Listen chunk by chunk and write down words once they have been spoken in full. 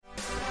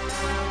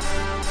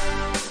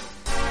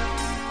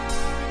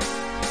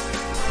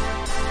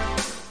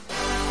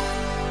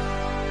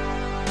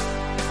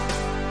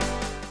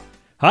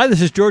Hi,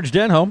 this is George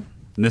Denholm.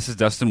 And this is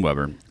Dustin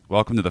Weber.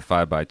 Welcome to the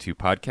 5x2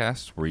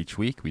 podcast, where each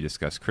week we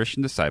discuss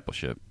Christian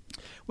discipleship.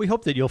 We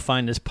hope that you'll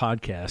find this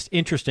podcast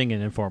interesting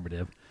and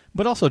informative,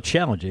 but also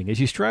challenging as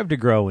you strive to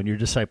grow in your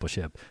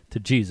discipleship to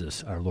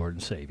Jesus, our Lord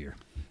and Savior.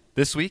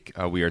 This week,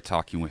 we are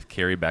talking with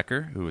Carrie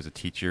Becker, who is a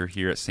teacher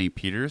here at St.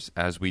 Peter's,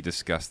 as we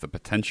discuss the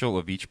potential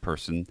of each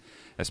person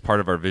as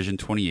part of our Vision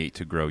 28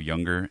 to grow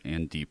younger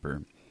and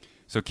deeper.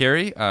 So,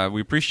 Carrie, we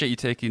appreciate you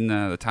taking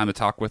the time to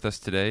talk with us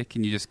today.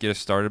 Can you just get us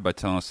started by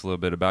telling us a little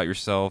bit about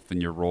yourself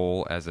and your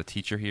role as a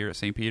teacher here at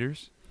St.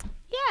 Peter's?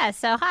 Yeah,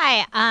 so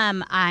hi,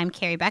 I'm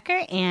Carrie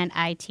Becker, and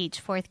I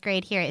teach fourth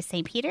grade here at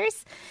St.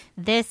 Peter's.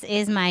 This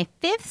is my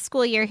fifth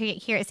school year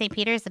here at St.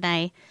 Peter's, and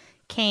I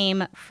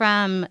came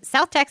from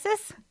South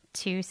Texas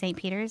to St.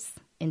 Peter's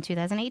in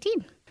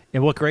 2018.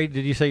 And what grade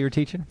did you say you were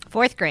teaching?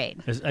 Fourth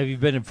grade. Have you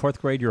been in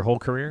fourth grade your whole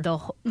career?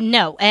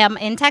 No.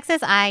 In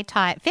Texas, I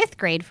taught fifth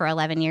grade for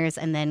 11 years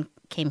and then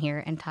came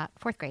here and taught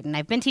fourth grade. And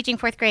I've been teaching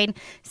fourth grade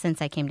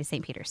since I came to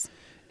St. Peter's.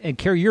 And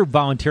Carrie, you're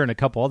volunteering a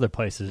couple other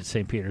places at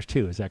St. Peter's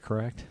too. Is that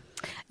correct?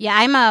 Yeah,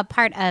 I'm a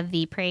part of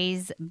the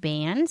praise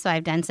band. So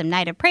I've done some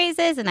night of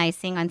praises, and I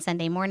sing on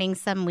Sunday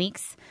mornings some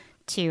weeks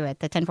too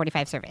at the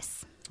 1045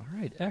 service. All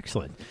right,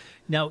 excellent.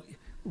 Now,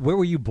 where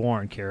were you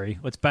born, Carrie?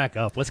 Let's back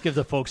up. Let's give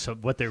the folks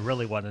what they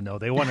really want to know.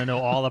 They want to know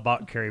all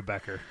about Carrie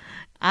Becker.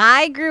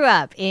 I grew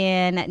up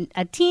in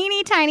a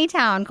teeny tiny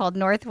town called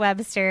North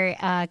Webster,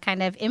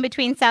 kind of in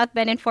between South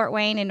Bend and Fort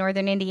Wayne in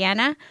northern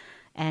Indiana.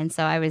 And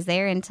so I was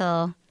there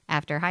until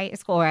after high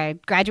school, or I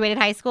graduated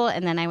high school,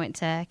 and then I went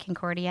to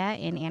Concordia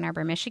in Ann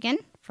Arbor, Michigan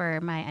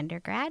for my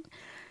undergrad,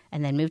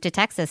 and then moved to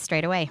Texas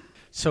straight away.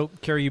 So,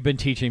 Carrie, you've been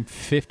teaching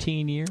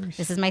 15 years?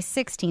 This is my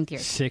 16th year.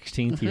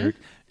 16th year.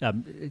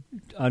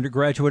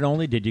 Undergraduate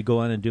only? Did you go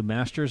on and do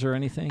masters or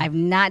anything? I've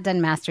not done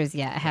masters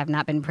yet. I have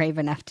not been brave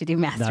enough to do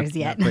masters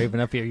yet. Not brave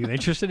enough. Are you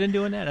interested in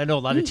doing that? I know a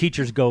lot of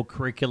teachers go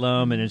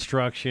curriculum and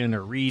instruction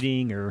or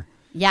reading or...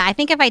 Yeah, I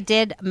think if I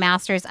did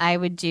masters, I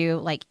would do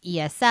like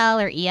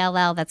ESL or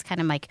ELL. That's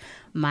kind of like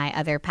my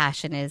other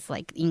passion is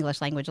like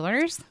English language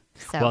learners.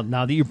 So. Well,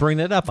 now that you bring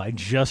that up, I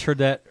just heard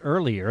that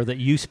earlier that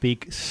you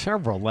speak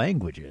several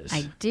languages.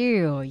 I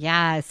do,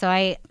 yeah. So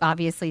I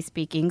obviously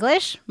speak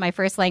English, my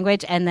first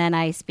language, and then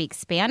I speak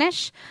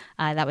Spanish.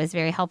 That was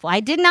very helpful. I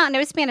did not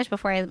know Spanish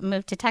before I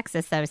moved to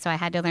Texas, though, so I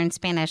had to learn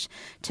Spanish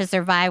to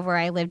survive where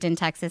I lived in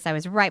Texas. I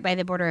was right by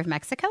the border of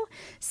Mexico,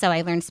 so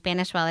I learned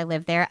Spanish while I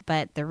lived there.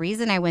 But the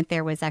reason I went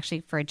there was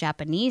actually for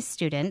Japanese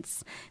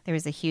students. There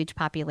was a huge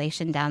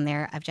population down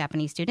there of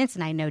Japanese students,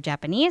 and I know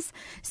Japanese,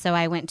 so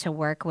I went to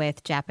work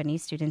with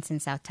Japanese students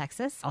in South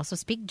Texas. Also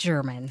speak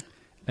German.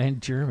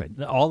 And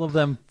German. All of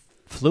them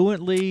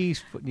fluently?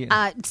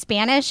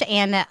 Spanish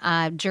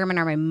and German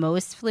are my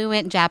most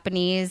fluent.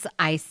 Japanese,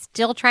 I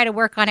still try to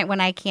work on it when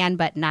I can,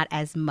 but not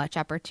as much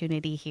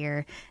opportunity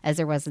here as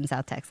there was in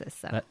South Texas.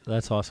 So.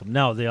 That's awesome.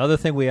 Now, the other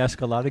thing we ask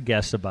a lot of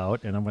guests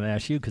about, and I'm going to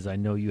ask you because I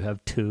know you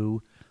have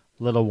two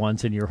little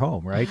ones in your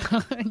home, right?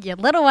 Yeah,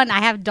 little one. I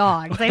have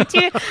dogs. I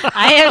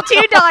have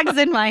two dogs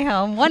in my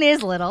home. One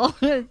is little.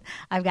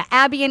 I've got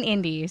Abby and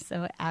Indy.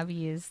 So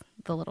Abby is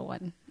the little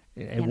one.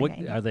 And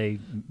what are they?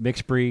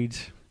 Mixed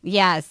breeds?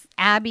 Yes,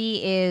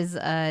 Abby is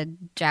a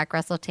Jack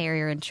Russell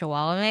Terrier and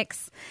Chihuahua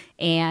mix,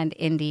 and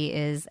Indy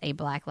is a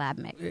Black Lab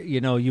mix.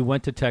 You know, you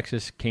went to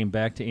Texas, came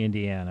back to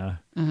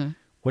Indiana. Mm-hmm.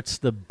 What's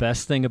the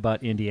best thing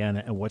about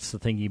Indiana, and what's the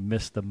thing you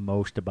miss the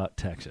most about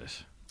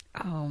Texas?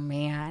 Oh,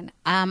 man.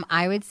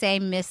 I would say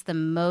miss the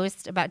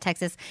most about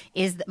Texas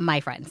is my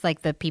friends,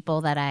 like the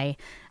people that I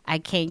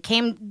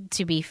came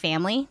to be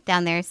family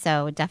down there.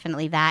 So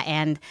definitely that,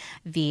 and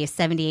the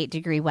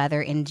 78-degree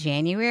weather in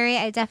January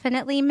I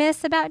definitely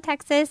miss about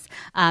Texas.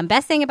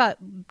 Best thing about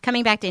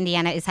coming back to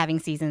Indiana is having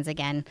seasons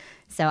again.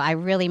 So I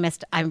really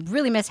missed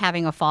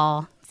having a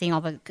fall, seeing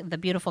all the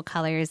beautiful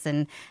colors,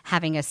 and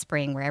having a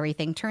spring where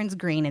everything turns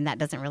green, and that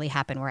doesn't really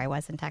happen where I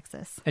was in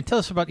Texas. And tell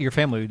us about your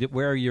family.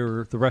 Where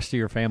are the rest of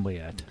your family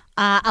at?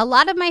 A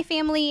lot of my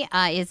family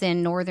is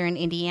in northern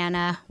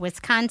Indiana,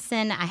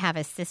 Wisconsin. I have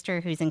a sister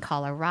who's in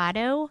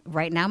Colorado.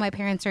 Right now, my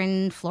parents are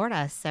in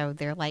Florida, so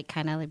they're like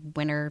kind of like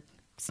winter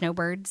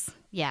snowbirds.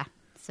 Yeah.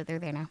 So they're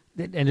there now.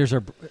 And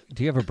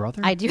do you have a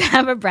brother? I do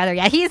have a brother.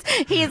 Yeah, he's.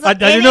 I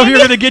didn't know if you were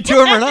going to get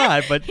to him or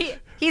not, but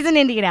he's in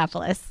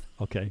Indianapolis.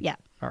 Okay. Yeah.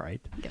 All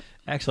right. Good.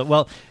 Excellent.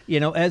 Well,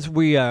 as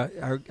we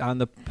are on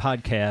the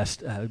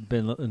podcast, I've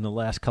been in the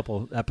last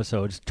couple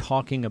episodes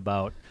talking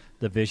about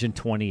the Vision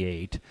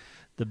 28.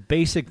 The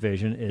basic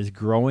vision is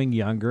growing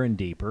younger and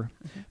deeper,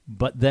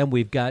 but then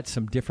we've got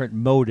some different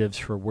motives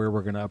for where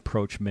we're going to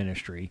approach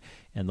ministry.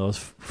 And those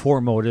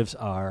four motives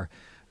are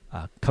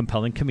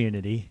compelling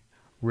community,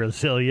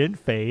 resilient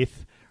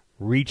faith,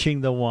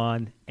 reaching the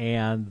one,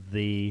 and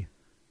the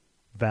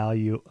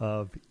value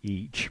of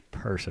each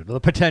person, the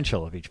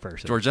potential of each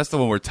person. George, that's the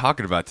one we're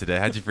talking about today.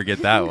 How'd you forget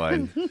that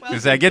one?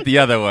 Because I get the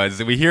other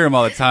ones. We hear them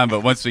all the time,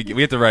 but once we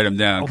have to write them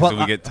down because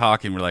when we get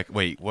talking, we're like,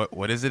 wait,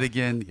 what is it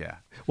again? Yeah.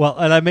 Well,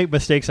 and I make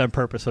mistakes on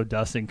purpose, so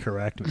Dustin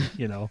correct me.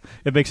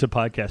 It makes the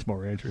podcast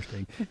more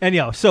interesting.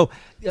 Anyhow, so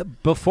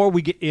before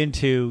we get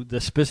into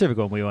the specific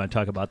one, we want to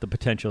talk about the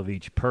potential of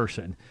each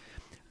person.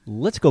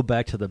 Let's go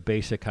back to the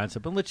basic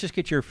concept, and let's just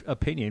get your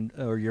opinion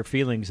or your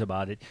feelings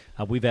about it.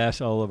 We've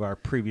asked all of our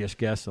previous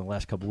guests in the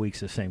last couple of weeks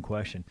the same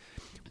question.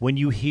 When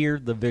you hear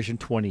the Vision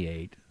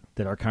 28,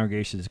 that our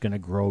congregation is going to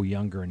grow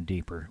younger and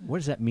deeper, what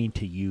does that mean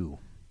to you?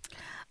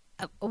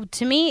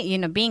 To me,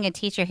 being a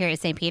teacher here at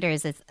St.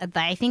 Peter's,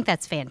 I think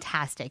that's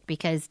fantastic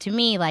because to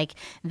me,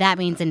 that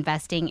means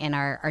investing in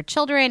our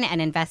children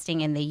and investing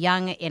in the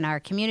young in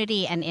our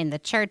community and in the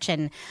church.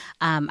 And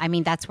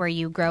that's where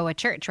you grow a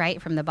church,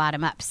 right, from the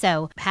bottom up.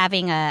 So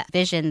having a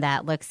vision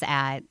that looks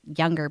at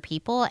younger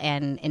people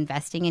and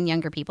investing in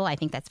younger people, I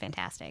think that's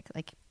fantastic.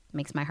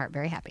 Makes my heart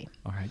very happy.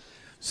 All right.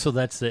 So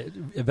that's the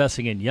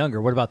investing in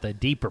younger. What about the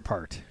deeper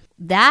part?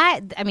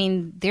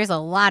 There's a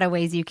lot of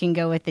ways you can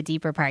go with the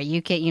deeper part.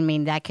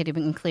 That could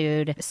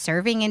include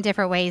serving in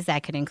different ways.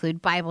 That could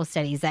include Bible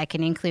studies. That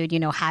can include,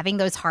 having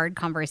those hard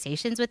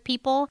conversations with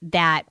people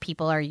that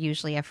people are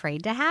usually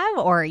afraid to have,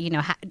 or,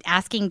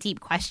 asking deep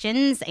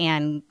questions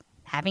and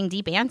having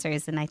deep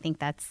answers. And I think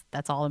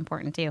that's all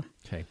important too.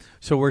 Okay.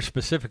 So we're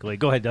specifically,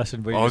 go ahead,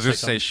 Dustin. I was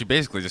just say she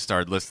basically just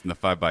started listing the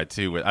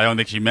 5x2. I don't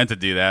think she meant to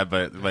do that,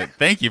 but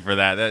thank you for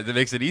that. That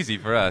makes it easy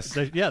for us.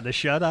 The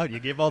shout out. You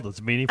give all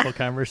those meaningful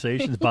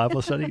conversations,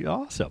 Bible study.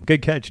 Awesome.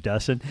 Good catch,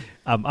 Dustin.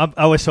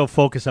 I was so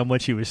focused on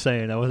what she was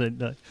saying. I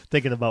wasn't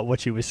thinking about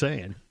what she was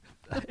saying.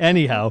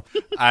 Anyhow.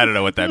 I don't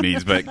know what that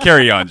means, but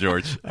carry on,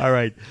 George. All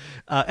right.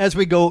 As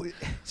we go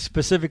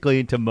specifically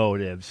into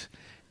motives,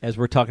 as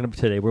we're talking about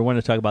today, we want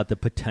to talk about the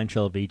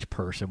potential of each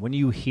person. When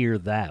you hear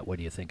that, what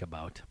do you think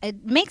about?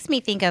 It makes me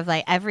think of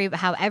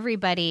how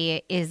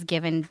everybody is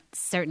given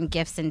certain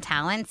gifts and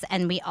talents,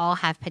 and we all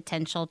have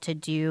potential to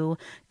do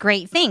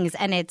great things.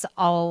 And it's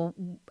all,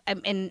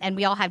 and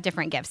we all have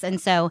different gifts. And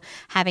so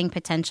having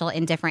potential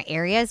in different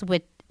areas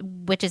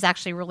which is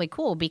actually really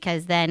cool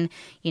because then,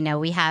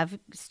 we have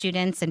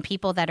students and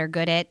people that are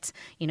good at,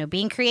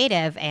 being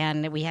creative,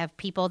 and we have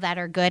people that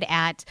are good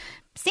at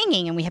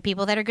singing, and we have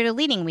people that are good at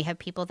leading. We have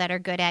people that are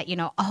good at,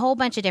 a whole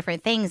bunch of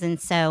different things.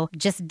 And so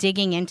just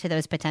digging into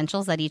those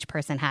potentials that each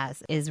person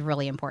has is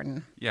really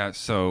important. Yeah.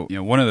 So,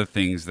 one of the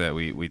things that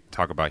we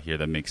talk about here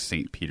that makes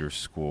St. Peter's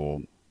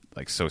School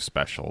so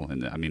special,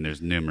 and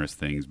there's numerous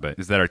things, but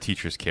is that our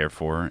teachers care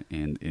for,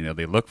 and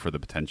they look for the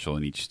potential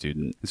in each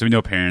student. And so we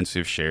know parents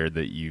who've shared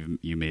that you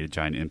made a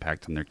giant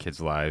impact on their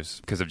kids' lives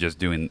because of just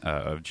doing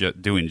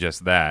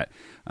just that.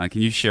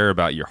 Can you share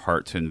about your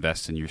heart to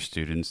invest in your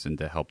students and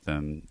to help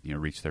them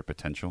reach their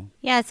potential?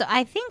 Yeah, so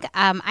I think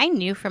I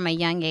knew from a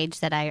young age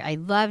that I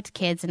loved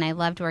kids and I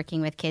loved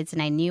working with kids,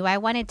 and I knew I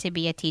wanted to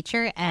be a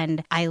teacher,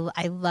 and I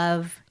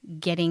love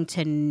getting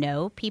to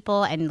know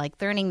people and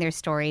learning their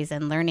stories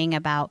and learning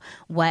about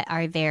what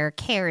are their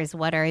cares,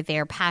 what are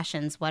their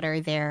passions, what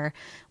are their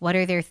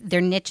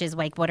niches,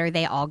 what are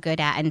they all good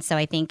at. And so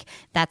I think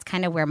that's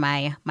kind of where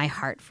my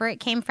heart for it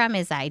came from,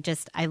 is I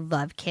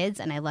love kids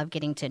and I love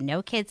getting to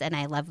know kids and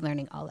I love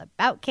learning all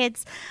about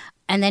kids.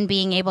 And then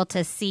being able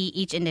to see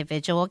each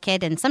individual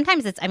kid. And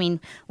sometimes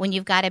when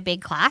you've got a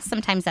big class,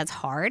 sometimes that's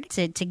hard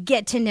to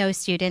get to know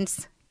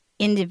students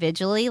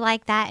individually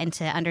like that and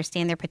to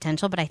understand their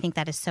potential. But I think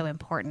that is so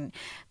important,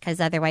 because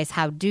otherwise,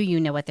 how do you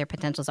know what their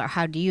potentials are?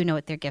 How do you know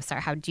what their gifts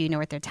are? How do you know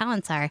what their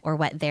talents are, or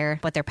what they're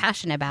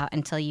passionate about,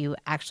 until you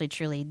actually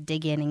truly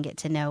dig in and get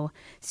to know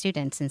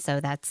students? And so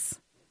that's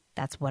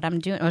what I'm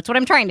doing. That's what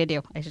I'm trying to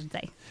do, I should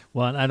say.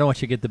 Well, I don't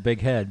want you to get the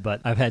big head,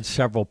 but I've had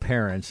several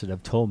parents that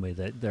have told me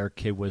that their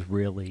kid was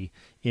really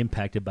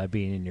impacted by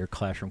being in your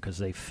classroom because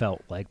they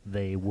felt like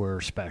they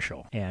were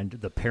special. And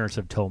the parents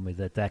have told me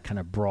that kind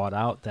of brought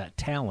out that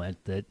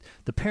talent that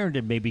the parent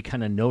did maybe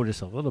kind of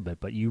notice a little bit,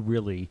 but you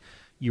really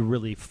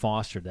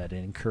fostered that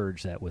and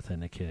encouraged that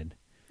within a kid.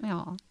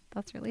 Oh,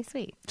 that's really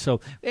sweet.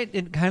 So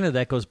it kind of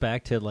that goes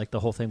back to the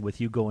whole thing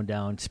with you going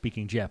down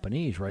speaking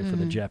Japanese, right, for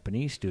the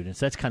Japanese students.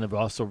 That's kind of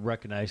also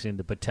recognizing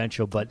the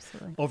potential, but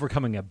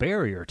overcoming a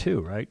barrier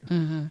too, right?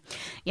 Mm-hmm.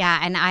 Yeah,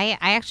 and I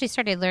actually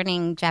started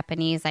learning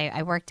Japanese.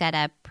 I worked at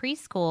a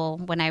preschool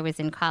when I was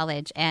in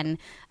college, and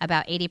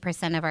about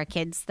 80% of our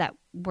kids that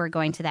were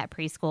going to that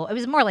preschool, it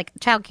was more like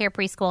child care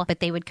preschool, but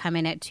they would come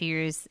in at 2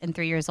 years and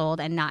 3 years old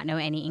and not know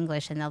any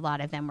English. And a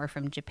lot of them were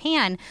from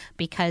Japan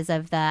because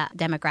of the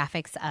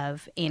demographics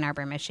of Ann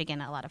Arbor, Michigan,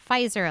 a lot of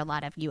Pfizer, a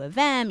lot of U of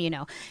M,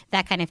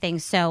 that kind of thing.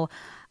 So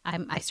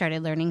I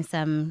started learning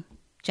some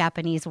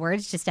Japanese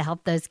words just to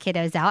help those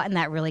kiddos out. And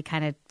that really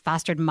kind of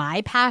fostered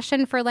my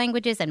passion for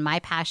languages and my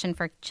passion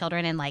for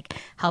children, and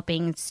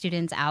helping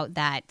students out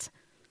that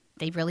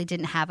they really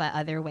didn't have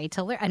another way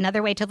to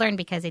learn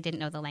because they didn't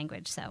know the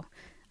language. So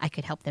I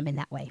could help them in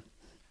that way.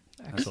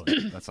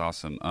 Excellent. That's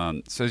awesome.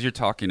 So as you're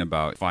talking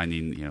about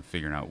finding,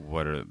 figuring out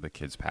what are the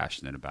kids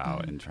passionate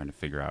about and trying to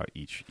figure out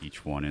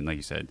each one. And like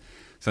you said,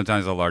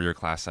 sometimes a larger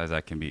class size,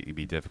 that can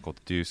be difficult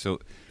to do. So,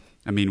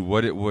 I mean,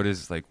 what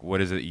is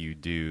it you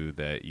do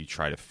that you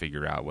try to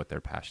figure out what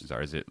their passions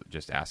are? Is it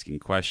just asking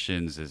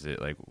questions? Is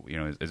it like,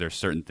 is there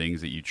certain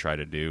things that you try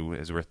to do?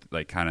 Is we're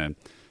like kind of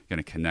going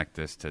to connect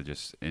this to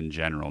just in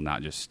general,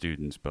 not just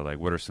students, but like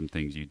what are some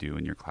things you do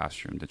in your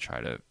classroom to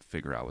try to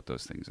figure out what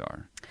those things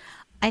are?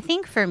 I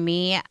think for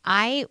me,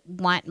 I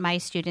want my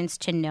students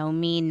to know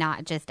me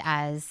not just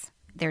as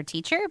their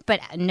teacher, but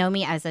know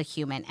me as a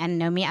human and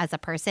know me as a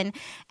person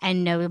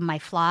and know my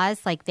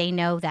flaws. Like they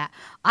know that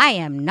I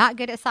am not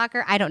good at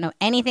soccer. I don't know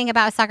anything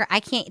about soccer. I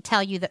can't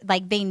tell you that,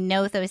 like they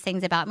know those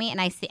things about me.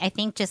 And I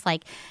think just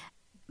like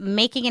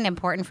making it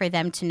important for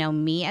them to know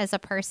me as a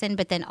person,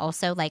 but then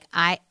also like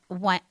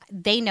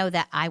they know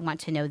that I want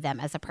to know them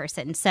as a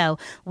person. So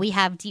we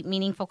have deep,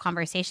 meaningful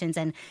conversations.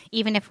 And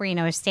even if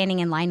we're, standing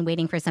in line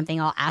waiting for something,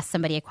 I'll ask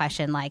somebody a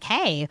question like,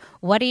 hey,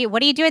 what are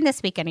you doing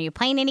this weekend? Are you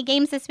playing any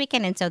games this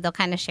weekend? And so they'll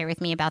kind of share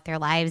with me about their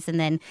lives. And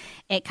then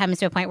it comes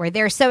to a point where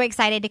they're so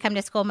excited to come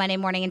to school Monday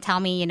morning and tell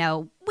me,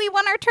 we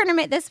won our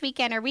tournament this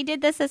weekend, or we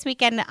did this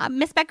weekend.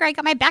 Miss Becker, I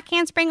got my back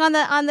handspring on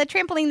the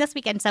trampoline this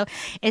weekend. So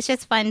it's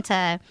just fun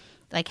to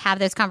like have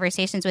those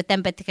conversations with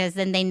them, but because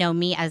then they know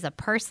me as a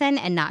person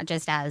and not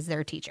just as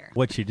their teacher.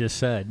 What you just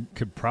said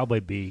could probably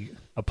be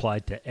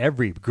applied to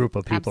every group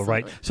of people,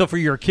 Absolutely. right? So for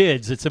your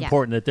kids, it's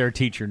important that their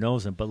teacher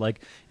knows them. But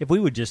like if we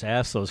would just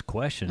ask those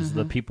questions,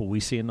 the people we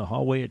see in the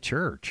hallway at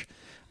church,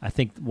 I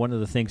think one of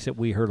the things that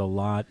we heard a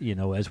lot,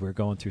 as we're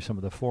going through some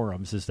of the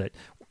forums is that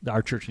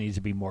our church needs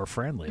to be more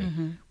friendly.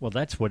 Well,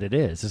 that's what it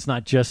is. It's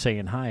not just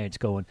saying hi. It's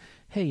going,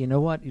 hey, you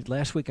know what?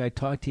 Last week I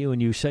talked to you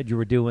and you said you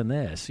were doing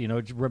this.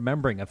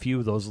 Remembering a few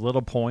of those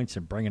little points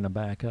and bringing them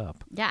back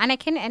up. Yeah, and it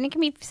can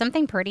be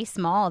something pretty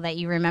small that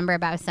you remember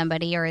about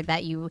somebody, or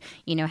that you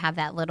have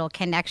that little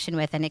connection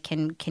with, and it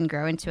can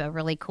grow into a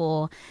really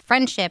cool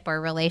friendship or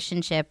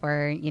relationship,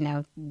 or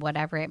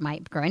whatever it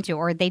might grow into.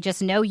 Or they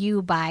just know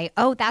you by,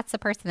 oh, that's the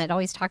person that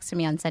always talks to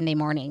me on Sunday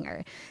morning,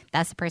 or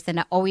that's the person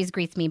that always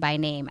greets me by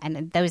name.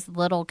 And those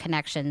little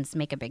connections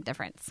make a big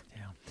difference.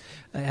 Yeah.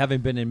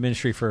 Having been in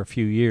ministry for a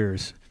few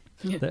years,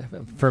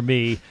 for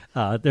me,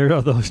 there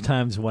are those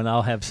times when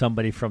I'll have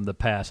somebody from the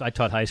past. I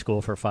taught high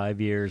school for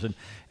 5 years, and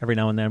every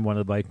now and then one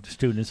of my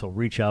students will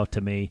reach out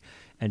to me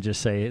and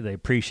just say they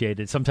appreciate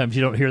it. Sometimes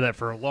you don't hear that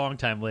for a long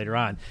time later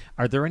on.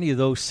 Are there any of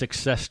those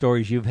success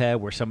stories you've had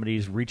where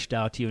somebody's reached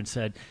out to you and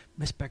said,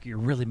 Miss Becker, you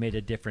really made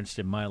a difference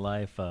in my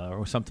life,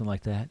 or something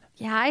like that?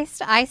 Yeah,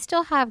 I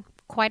still have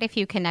quite a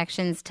few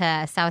connections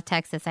to South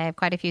Texas. I have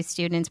quite a few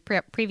students,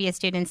 previous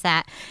students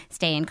that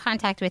stay in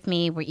contact with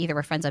me.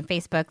 We're friends on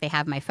Facebook. They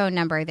have my phone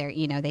number.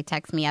 They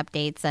text me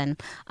updates,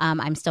 and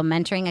I'm still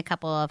mentoring a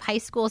couple of high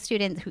school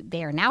students.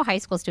 They are now high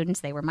school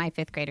students. They were my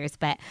fifth graders,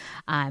 but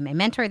I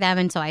mentor them,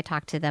 and so I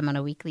talk to them on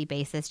a weekly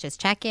basis.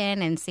 Just check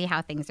in and see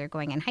how things are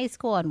going in high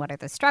school and what are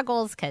the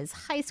struggles, because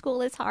high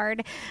school is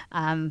hard.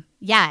 And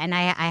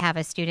I have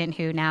a student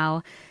who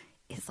now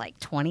is like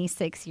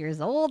 26 years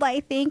old,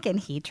 I think, and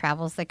he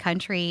travels the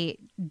country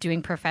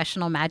doing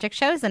professional magic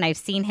shows, and I've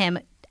seen him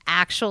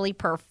actually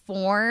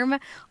perform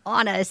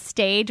on a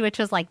stage, which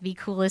was like the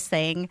coolest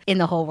thing in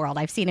the whole world.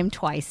 I've seen him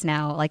twice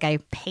now. Like I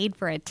paid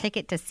for a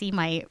ticket to see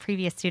my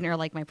previous student, or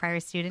like my prior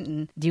student,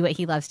 and do what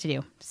he loves to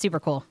do. Super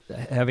cool.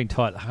 Having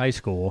taught high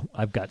school,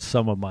 I've got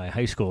some of my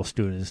high school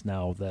students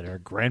now that are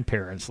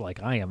grandparents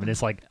like I am, and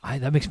it's like,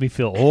 that makes me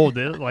feel old.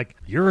 Like,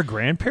 you're a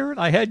grandparent?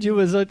 I had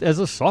you as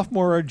a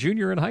sophomore or a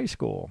junior in high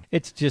school.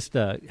 It's just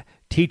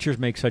teachers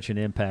make such an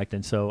impact,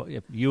 and so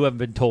if you haven't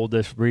been told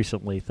this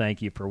recently,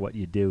 thank you for what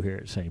you do here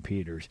at St.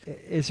 Peter's.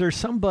 Is there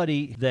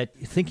somebody that,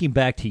 thinking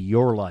back to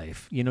your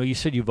life, you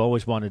said you've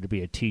always wanted to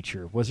be a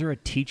teacher. Was there a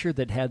teacher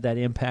that had that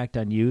impact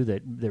on you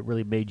that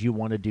really made you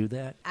want to do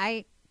that?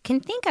 I can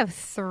think of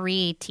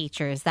 3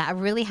 teachers that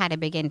really had a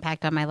big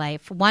impact on my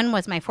life. One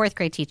was my 4th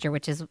grade teacher,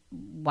 which is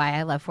why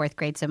I love 4th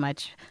grade so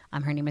much.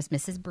 Her name is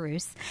Mrs.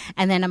 Bruce.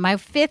 And then my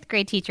 5th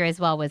grade teacher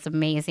as well was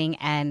amazing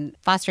and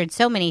fostered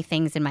so many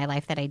things in my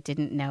life that I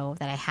didn't know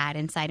that I had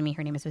inside of me.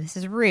 Her name is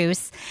Mrs.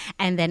 Roos.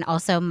 And then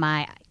also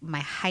my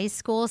high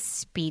school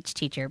speech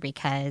teacher,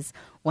 because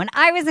when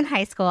I was in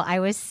high school, I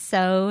was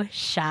so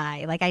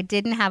shy. Like, I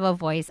didn't have a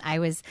voice. I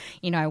was,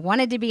 I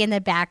wanted to be in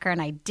the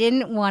background. I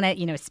didn't want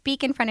to,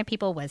 speak in front of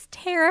people. Was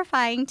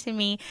terrifying to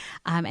me.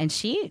 And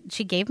she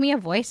gave me a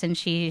voice, and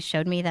she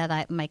showed me that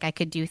I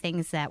could do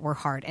things that were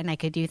hard, and I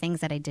could do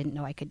things that I didn't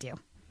know I could do.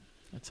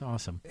 That's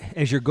awesome.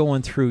 As you're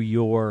going through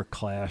your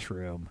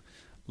classroom,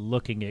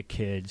 looking at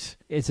kids,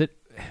 is it...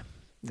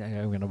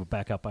 I'm going to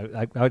back up.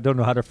 I don't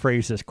know how to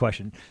phrase this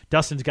question.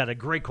 Dustin's got a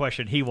great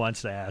question he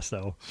wants to ask,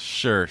 though.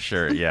 Sure,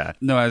 yeah.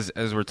 No, as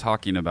we're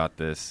talking about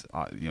this,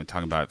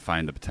 talking about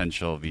finding the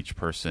potential of each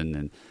person,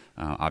 and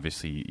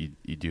obviously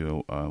you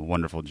do a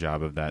wonderful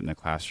job of that in the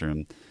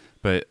classroom.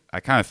 But I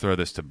kind of throw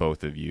this to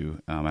both of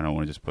you. I don't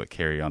want to just put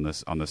Carrie on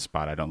the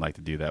spot. I don't like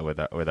to do that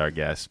with our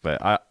guests.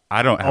 But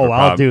I don't have a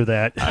problem. I'll do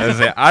that.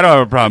 I don't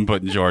have a problem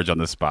putting George on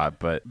the spot.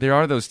 But there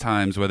are those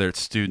times, whether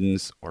it's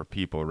students or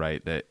people,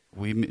 right, that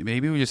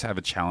maybe we just have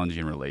a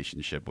challenging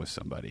relationship with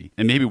somebody.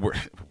 And maybe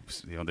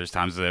there's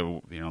times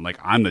that, like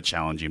I'm the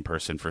challenging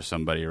person for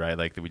somebody, right?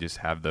 Like that we just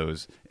have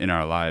those in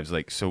our lives.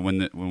 Like, so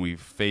when we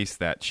face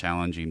that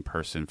challenging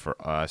person for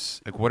us,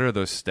 like what are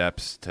those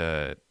steps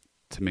to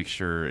make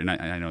sure, and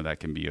I know that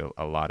can be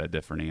a lot of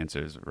different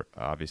answers,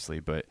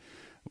 obviously, but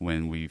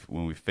when we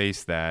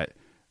face that,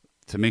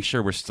 to make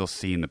sure we're still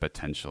seeing the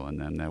potential in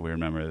them, that we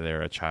remember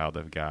they're a child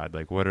of God.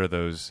 Like, what are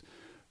those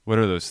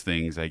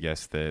things, I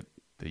guess, that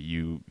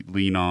you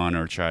lean on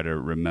or try to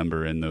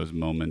remember in those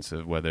moments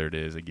of whether it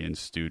is, again,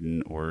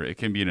 student, or it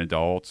can be an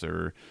adult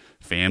or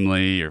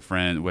family or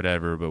friend,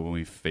 whatever, but when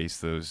we face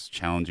those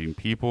challenging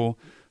people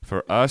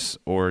for us,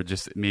 or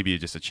just maybe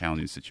just a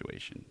challenging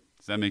situation.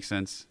 Does that make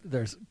sense?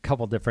 There's a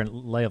couple different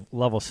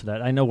levels to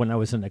that. I know when I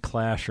was in the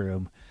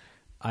classroom,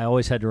 I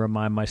always had to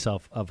remind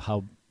myself of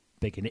how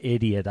big an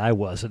idiot I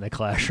was in the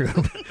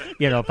classroom.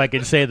 If I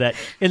can say that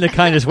in the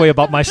kindest way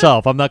about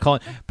myself. I'm not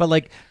calling, but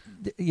like,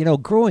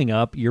 growing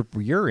up,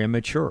 you're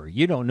immature.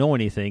 You don't know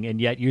anything,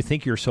 and yet you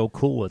think you're so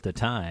cool at the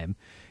time.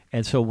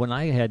 And so when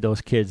I had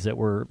those kids that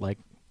were like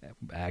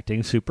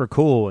acting super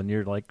cool, and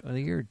you're like, oh,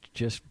 you're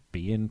just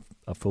being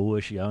a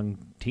foolish young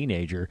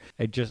teenager.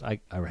 I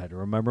had to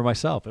remember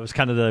myself. It was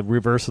kind of the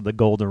reverse of the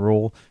golden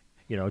rule.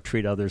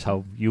 Treat others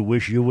how you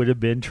wish you would have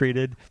been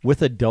treated.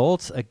 With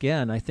adults,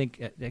 again, I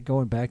think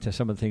going back to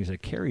some of the things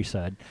that Carrie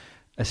said,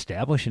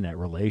 establishing that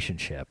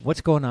relationship. What's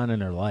going on in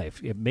their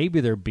life?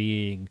 Maybe they're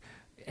being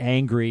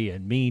angry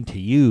and mean to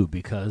you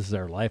because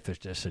their life is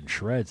just in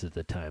shreds at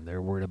the time.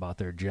 They're worried about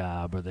their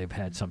job or they've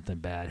had something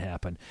bad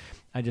happen.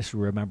 I just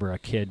remember a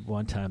kid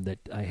one time that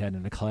I had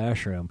in a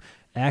classroom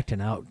acting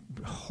out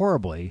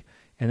horribly,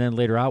 and then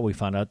later out we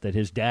found out that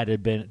his dad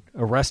had been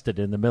arrested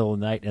in the middle of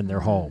the night in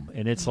their home.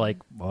 And it's like,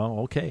 well,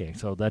 okay,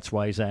 so that's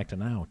why he's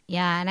acting out.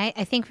 Yeah, and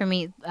I think for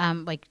me,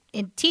 like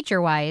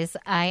teacher-wise,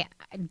 I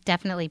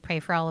definitely pray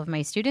for all of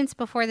my students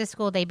before the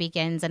school day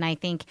begins, and I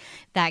think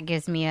that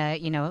gives me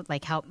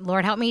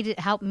Lord,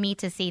 help me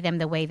to see them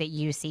the way that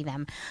you see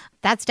them.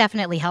 That's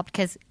definitely helped,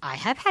 because I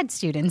have had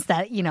students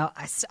that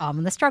I'm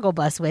on the struggle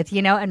bus with,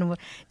 and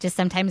just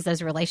sometimes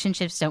those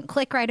relationships don't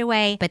click right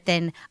away. But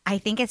then I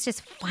think it's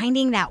just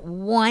finding that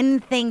one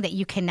thing that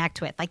you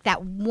connect with, like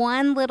that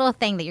one little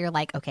thing that you're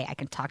like, okay, I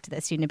can talk to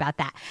this student about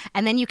that,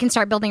 and then you can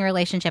start building a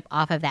relationship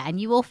off of that, and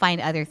you will find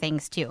other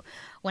things too.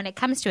 When it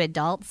comes to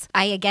adults,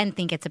 I again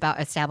think it's about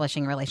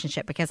establishing a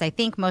relationship, because I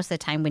think most of the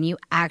time when you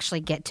actually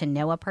get to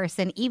know a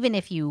person, even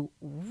if you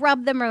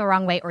rub them the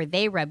wrong way or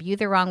they rub you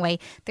the wrong way,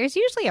 there's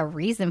usually a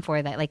reason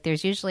for that. Like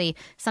there's usually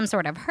some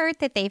sort of hurt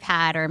that they've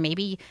had, or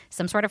maybe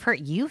some sort of hurt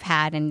you've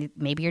had, and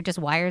maybe your just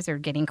wires are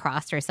getting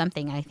crossed or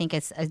something. I think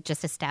it's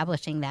just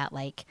establishing that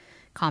like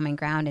common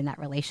ground in that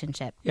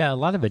relationship. Yeah, a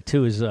lot of it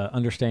too is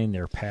understanding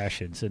their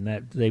passions, and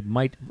that they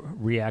might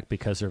react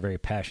because they're very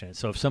passionate.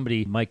 So if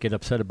somebody might get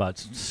upset about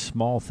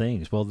small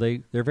things, well,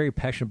 they're very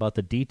passionate about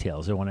the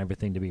details. They want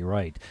everything to be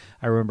right.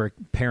 I remember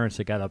parents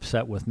that got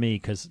upset with me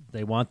because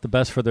they want the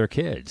best for their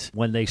kids.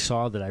 When they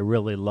saw that I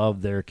really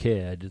loved their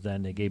kid,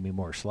 then they gave me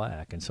more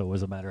slack, and so it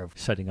was a matter of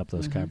setting up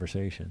those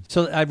conversations.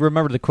 So I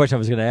remember the question I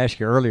was going to ask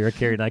you earlier,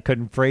 Carrie, and I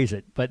couldn't phrase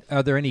it, but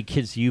are there any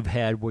kids you've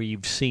had where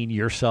you've seen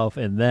yourself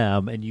in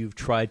them and you've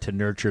tried to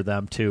nurture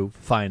them to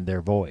find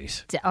their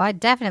voice? Oh,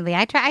 definitely.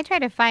 I try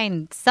to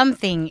find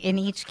something in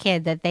each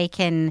kid that they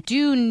can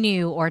do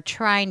new or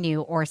try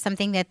new, or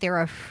something that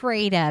they're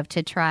afraid of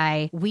to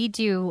try. We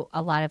do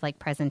a lot of like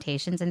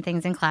presentations and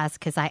things in class,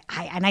 because I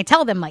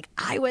tell them, like,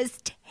 I was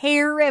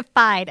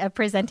terrified of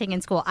presenting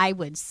in school. I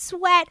would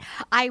sweat.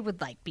 I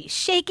would like be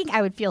shaking.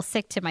 I would feel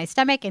sick to my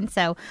stomach. And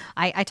so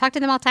I talk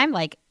to them all the time,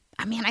 like,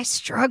 I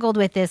struggled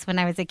with this when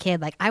I was a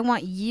kid. Like, I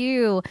want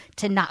you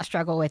to not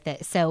struggle with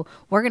it. So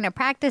we're going to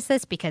practice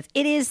this, because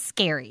it is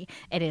scary.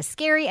 It is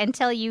scary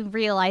until you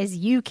realize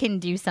you can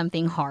do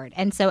something hard.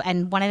 And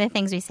one of the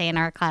things we say in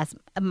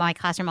my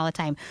classroom all the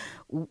time,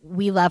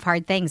 we love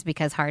hard things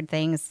because hard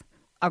things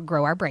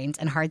grow our brains,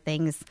 and hard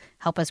things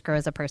help us grow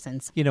as a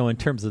person. In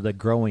terms of the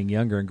growing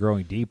younger and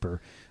growing deeper,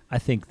 I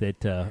think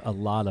that a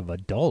lot of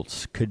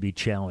adults could be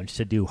challenged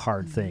to do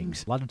hard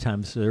things. A lot of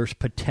times there's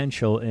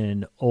potential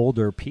in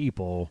older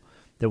people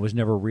that was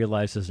never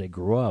realized as they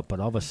grew up, but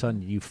all of a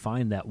sudden you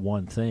find that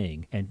one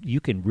thing, and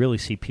you can really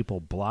see people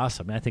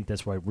blossom. And I think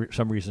that's why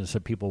some reasons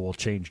some people will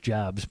change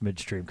jobs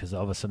midstream, because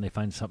all of a sudden they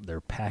find something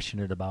they're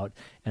passionate about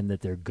and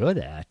that they're good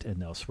at,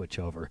 and they'll switch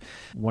over.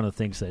 One of the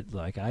things that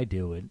like I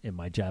do in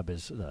my job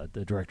as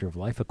the director of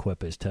Life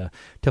Equip is to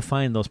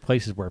find those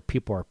places where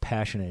people are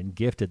passionate and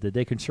gifted that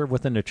they can serve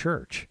within the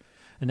church.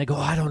 And they go,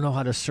 I don't know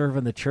how to serve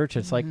in the church.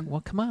 It's like,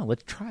 well, come on,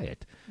 let's try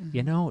it.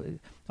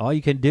 All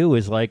you can do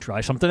is like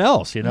try something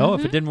else. If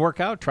it didn't work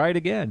out, try it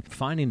again.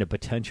 Finding the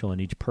potential in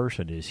each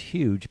person is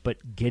huge,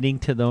 but getting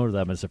to know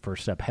them is the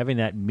first step. Having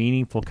that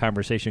meaningful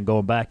conversation,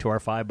 going back to our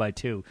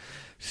 5x2,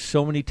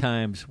 so many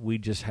times we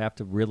just have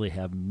to really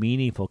have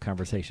meaningful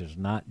conversations,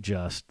 not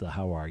just the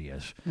how are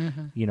yous.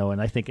 You know,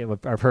 and I think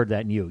I've heard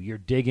that in you. You're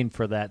digging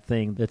for that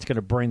thing that's going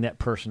to bring that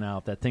person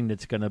out, that thing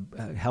that's going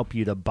to help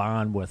you to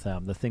bond with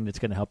them, the thing that's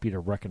going to help you to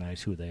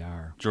recognize who they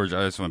are. George,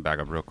 I just want to back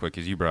up real quick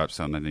because you brought up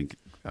something, I think,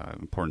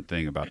 important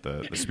thing about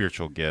the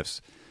spiritual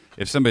gifts.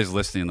 If somebody's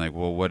listening, like,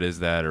 well, what is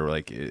that? Or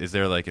like, is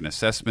there like an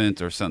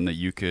assessment or something that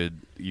you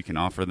can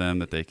offer them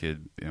that they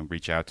could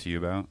reach out to you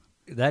about?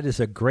 That is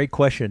a great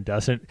question,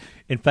 doesn't?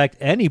 In fact,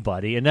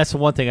 anybody, and that's the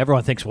one thing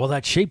everyone thinks, well,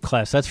 that shape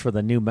class, that's for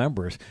the new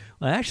members.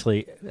 Well,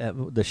 actually,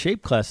 the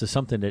shape class is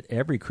something that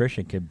every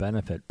Christian can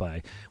benefit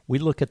by. We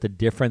look at the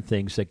different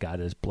things that God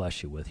has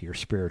blessed you with, your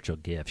spiritual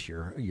gifts,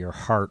 your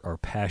heart or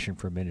passion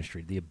for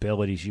ministry, the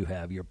abilities you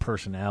have, your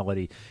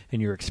personality,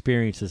 and your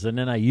experiences. And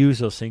then I use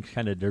those things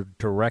kind of to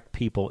direct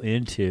people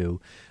into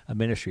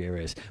ministry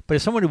areas. But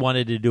if somebody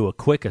wanted to do a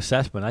quick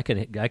assessment, I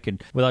can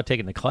without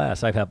taking the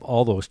class, I have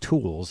all those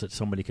tools that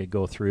somebody could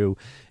go through,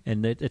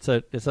 and it's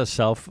a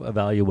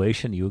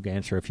self-evaluation. You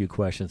answer a few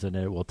questions, and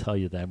it will tell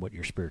you then what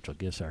your spiritual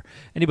gifts are.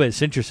 Anybody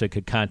that's interested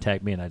could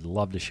contact me, and I'd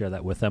love to share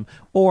that with them.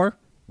 Or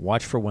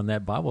watch for when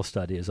that Bible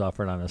study is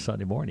offered on a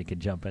Sunday morning. You can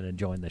jump in and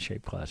join the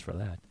shape class for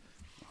that.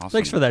 Awesome.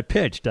 Thanks for that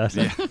pitch,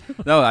 Dustin. Yeah.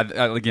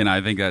 No, again,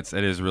 I think it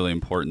is really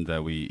important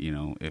that we,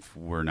 if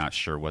we're not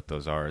sure what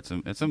those are,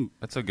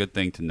 it's a good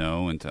thing to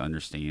know and to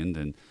understand,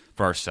 and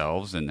for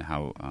ourselves, and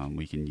how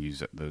we can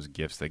use those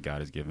gifts that God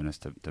has given us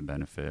to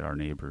benefit our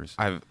neighbors.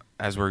 I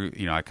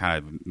kind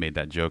of made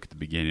that joke at the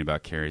beginning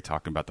about Carrie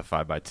talking about the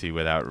 5x2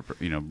 without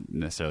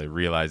necessarily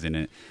realizing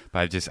it,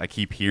 but I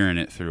keep hearing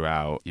it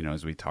throughout.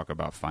 As we talk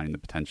about finding the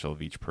potential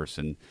of each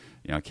person.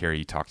 Carrie,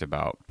 you talked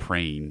about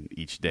praying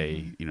each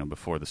day,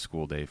 before the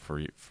school day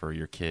for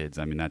your kids.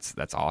 I mean,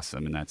 that's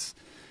awesome, and that's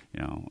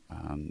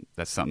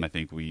something I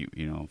think we,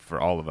 for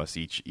all of us,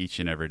 each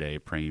and every day,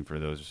 praying for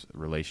those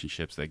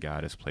relationships that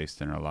God has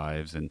placed in our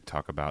lives, and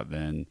talk about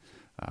then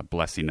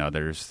blessing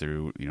others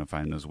through,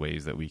 finding those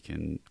ways that we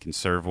can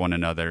serve one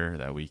another,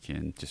 that we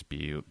can just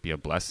be a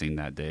blessing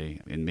that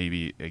day. And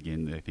maybe,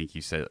 again, I think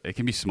you said it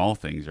can be small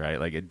things, right?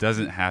 Like, it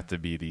doesn't have to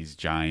be these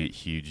giant,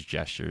 huge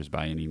gestures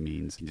by any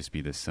means. It can just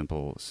be the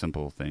simple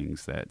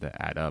things that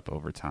add up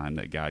over time,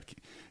 that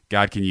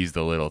God can use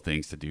the little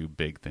things to do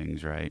big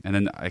things, right? And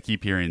then I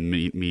keep hearing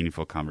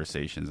meaningful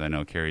conversations. I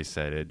know Carrie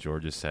said it,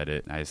 George has said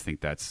it. I just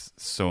think that's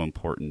so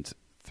important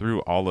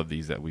through all of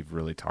these that we've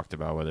really talked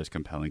about, whether it's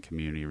compelling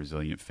community,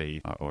 resilient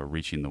faith, or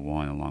reaching the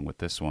one along with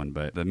this one.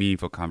 But the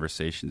meaningful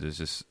conversations is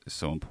just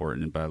so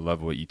important. But I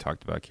love what you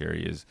talked about,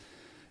 Carrie,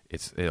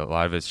 a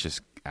lot of it's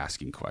just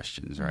asking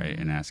questions, right?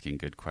 And asking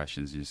good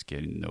questions, and just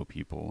getting to know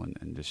people,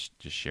 and just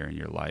sharing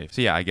your life.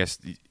 So yeah, I guess,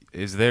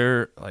 is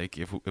there, like,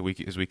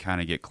 as we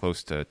kind of get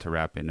close to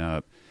wrapping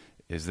up,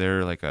 is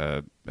there like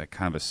a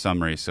kind of a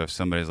summary? So if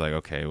somebody's like,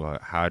 okay, well,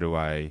 how do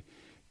I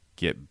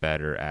get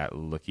better at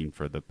looking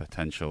for the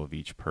potential of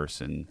each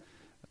person?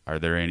 Are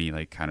there any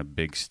like kind of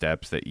big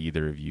steps that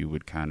either of you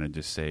would kind of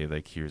just say,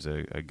 like, here's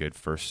a good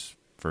first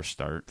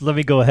start? Let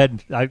me go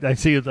ahead. I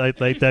see like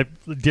that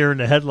deer in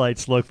the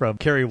headlights look from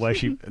Carrie while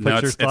she puts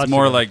her thoughts. It's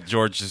more like,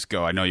 George, just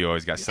go. I know you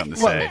always got something to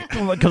say.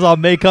 Because I'll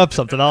make up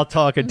something. I'll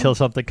talk until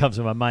something comes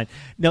to my mind.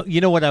 No,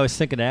 you know what I was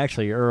thinking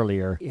actually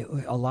earlier?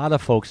 A lot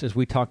of folks, as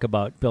we talk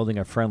about building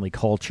a friendly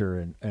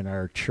culture in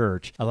our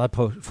church, a lot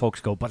of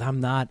folks go, but I'm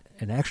not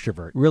an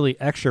extrovert. Really,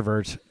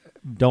 extroverts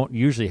don't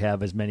usually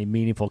have as many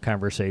meaningful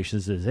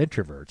conversations as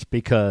introverts,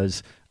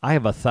 because I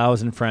have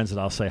 1,000 friends that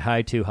I'll say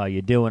hi to, how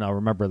you doing? I'll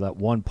remember that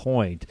one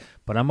point,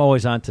 but I'm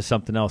always on to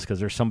something else because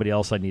there's somebody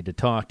else I need to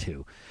talk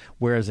to.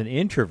 Whereas an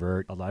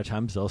introvert, a lot of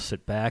times they'll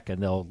sit back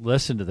and they'll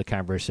listen to the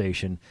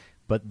conversation,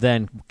 but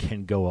then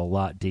can go a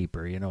lot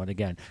deeper, And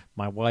again,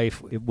 my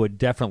wife would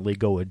definitely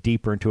go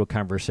deeper into a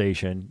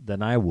conversation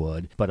than I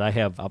would, but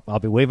I'll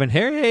be waving,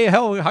 hey,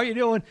 how you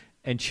doing?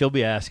 And she'll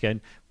be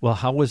asking, well,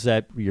 how was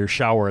your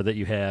shower that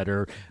you had?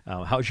 Or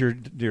how's your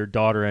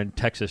daughter in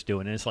Texas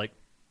doing? And it's like,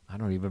 I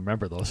don't even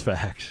remember those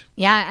facts.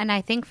 Yeah, and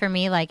I think for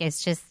me, like,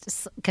 it's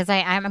just because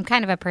I'm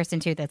kind of a person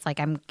too that's like,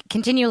 I'm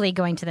continually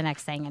going to the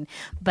next thing,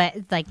 but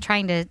like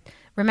trying to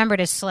remember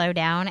to slow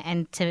down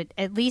and to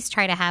at least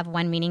try to have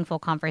one meaningful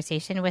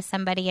conversation with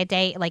somebody a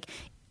day, like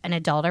an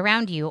adult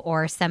around you,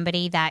 or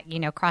somebody that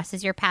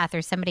crosses your path,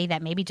 or somebody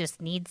that maybe just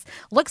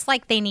looks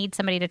like they need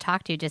somebody to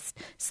talk to. Just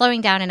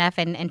slowing down enough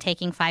and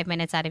taking 5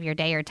 minutes out of your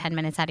day or 10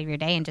 minutes out of your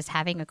day and just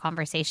having a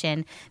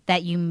conversation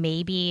that you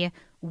maybe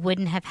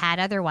wouldn't have had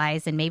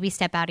otherwise, and maybe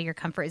step out of your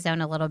comfort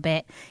zone a little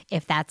bit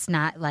if that's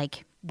not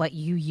like what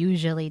you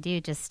usually do.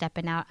 Just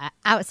stepping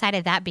outside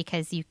of that,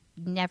 because you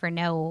never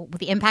know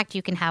the impact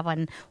you can have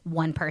on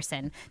one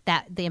person,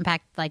 that the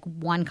impact, like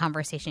one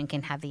conversation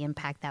can have the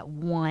impact that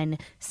one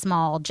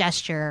small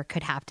gesture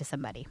could have to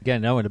somebody.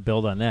 Again, I want to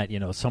build on that.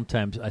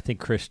 Sometimes I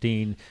think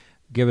Christine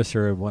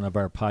Givisser, one of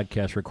our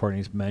podcast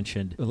recordings,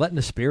 mentioned letting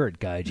the Spirit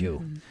guide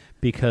you.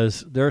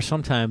 because there are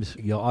sometimes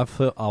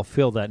I'll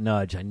feel that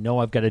nudge. I know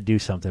I've got to do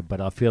something, but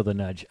I'll feel the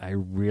nudge. I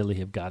really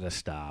have got to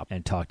stop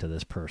and talk to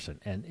this person.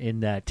 And in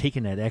that,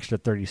 taking that extra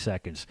 30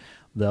 seconds,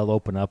 they'll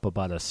open up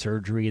about a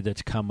surgery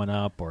that's coming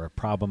up or a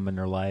problem in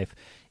their life.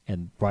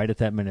 And right at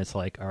that minute, it's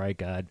like, all right,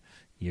 God,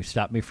 you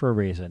stopped me for a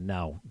reason.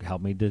 Now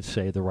help me to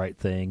say the right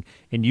thing.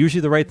 And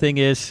usually the right thing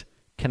is,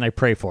 can I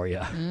pray for you?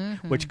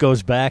 Mm-hmm. Which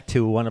goes back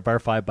to one of our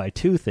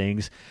 5x2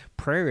 things.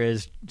 Prayer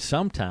is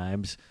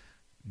sometimes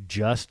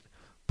just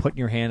putting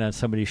your hand on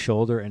somebody's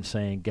shoulder and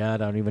saying,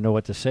 God, I don't even know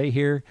what to say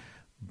here,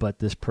 but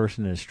this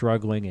person is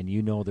struggling and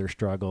you know their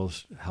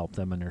struggles, help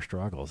them in their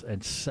struggles.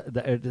 And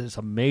it is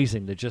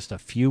amazing that just a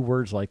few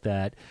words like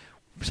that,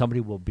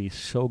 somebody will be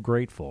so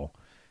grateful.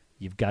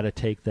 You've got to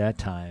take that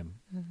time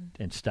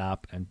and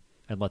stop and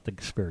let the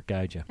Spirit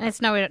guide you. And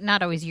it's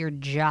not always your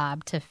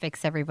job to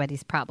fix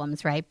everybody's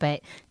problems, right?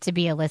 But to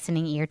be a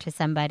listening ear to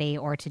somebody,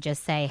 or to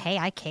just say, hey,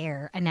 I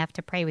care enough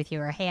to pray with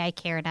you, or hey, I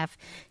care enough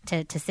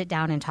to sit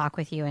down and talk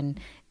with you. And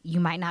you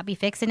might not be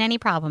fixing any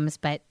problems,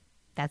 but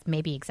that's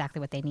maybe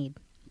exactly what they need.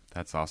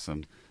 That's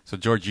awesome. So,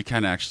 George, you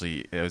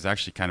it was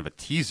actually kind of a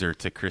teaser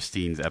to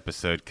Christine's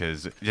episode,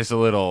 because just a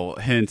little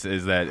hint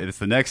is that it's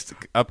the next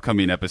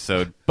upcoming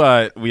episode,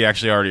 but we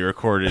actually already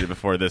recorded it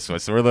before this one,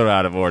 so we're a little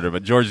out of order.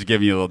 But George is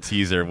giving you a little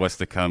teaser of what's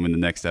to come in the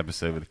next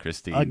episode with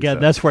Christine.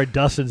 Again, that's where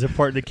Dustin's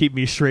important to keep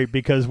me straight,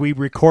 because we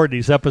record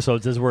these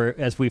episodes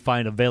as we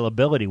find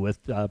availability with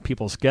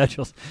people's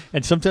schedules.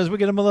 And sometimes we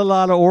get them a little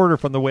out of order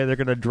from the way they're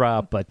going to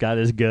drop, but God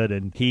is good.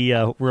 And he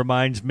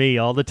reminds me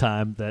all the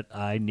time that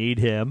I need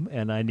him,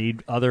 and I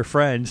need other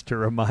friends to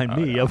remind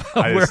me of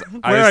where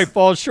I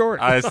fall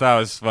short. I just thought it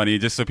was funny,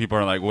 just so people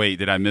are like, wait,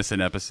 did I miss an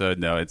episode?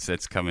 No,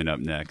 it's coming up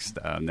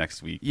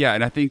next week. Yeah,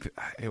 and I think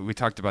we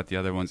talked about the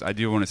other ones. I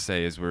do want to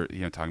say, as we're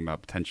talking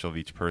about potential of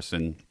each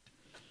person,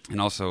 and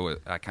also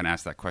I kind of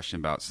asked that question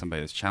about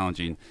somebody that's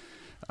challenging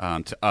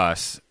to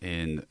us.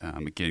 And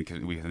again, because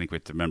I think we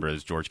have to remember,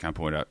 as George kind of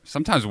pointed out,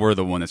 sometimes we're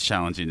the one that's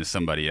challenging to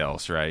somebody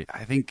else, right?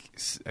 I think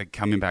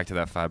coming back to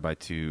that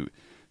 5x2,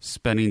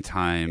 spending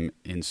time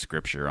in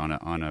Scripture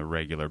on a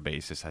regular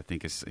basis, I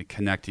think, is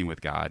connecting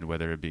with God,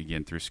 whether it be,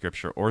 again, through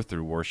Scripture or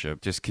through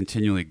worship. Just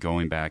continually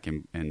going back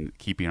and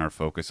keeping our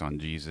focus on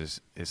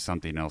Jesus is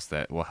something else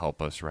that will help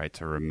us, right,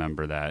 to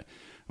remember that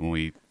when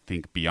we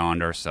think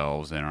beyond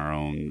ourselves and our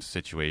own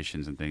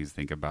situations and things,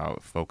 think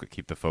about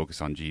keep the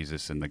focus on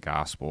Jesus and the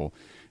gospel,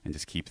 and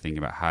just keep thinking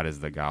about how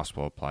does the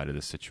gospel apply to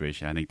this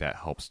situation. I think that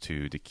helps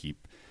too, to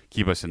keep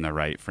us in the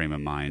right frame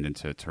of mind, and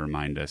to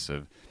remind us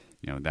of,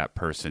 that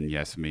person,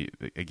 yes,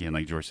 again,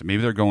 like George said,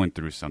 maybe they're going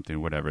through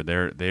something, whatever.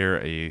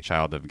 They're a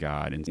child of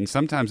God. And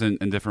sometimes in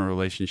different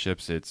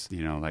relationships, it's,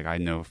 like I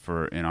know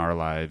in our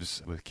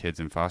lives with kids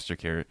in foster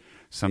care,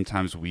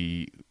 sometimes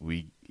we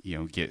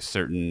get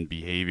certain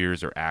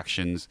behaviors or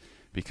actions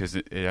because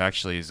it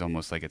actually is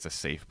almost like it's a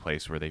safe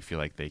place where they feel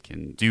like they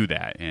can do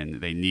that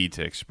and they need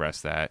to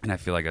express that. And I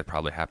feel like that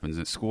probably happens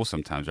at school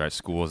sometimes, right?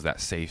 School is that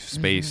safe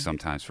space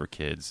sometimes for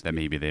kids that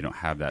maybe they don't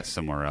have that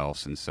somewhere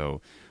else. And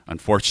so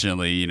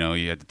unfortunately,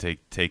 you have to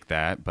take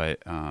that, but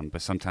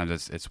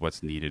sometimes it's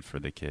what's needed for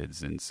the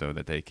kids, and so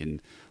that they can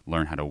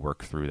learn how to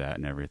work through that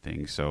and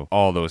everything. So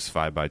all those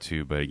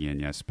 5x2, but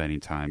again, spending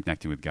time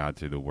connecting with God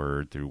through the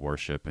Word, through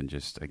worship, and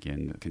just,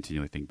 again,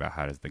 continually think about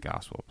how does the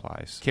gospel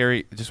apply.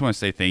 Carrie, I just want to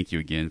say thank you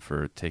again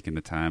for taking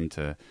the time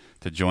to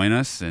join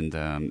us and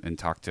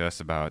talk to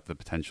us about the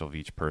potential of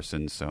each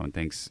person. So, and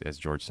thanks, as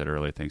George said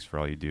earlier, thanks for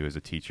all you do as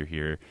a teacher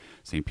here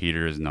at St.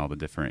 Peter's and all the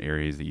different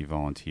areas that you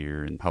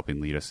volunteer and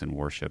helping lead us in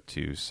worship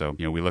too. So,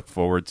 we look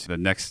forward to the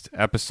next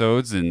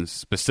episodes, and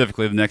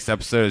specifically the next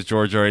episode, as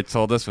George already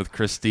told us, with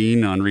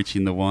Christine on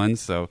Reaching the One.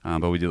 So,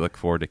 but we do look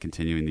forward to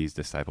continuing these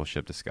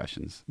discipleship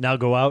discussions. Now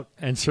go out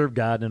and serve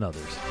God and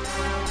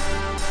others.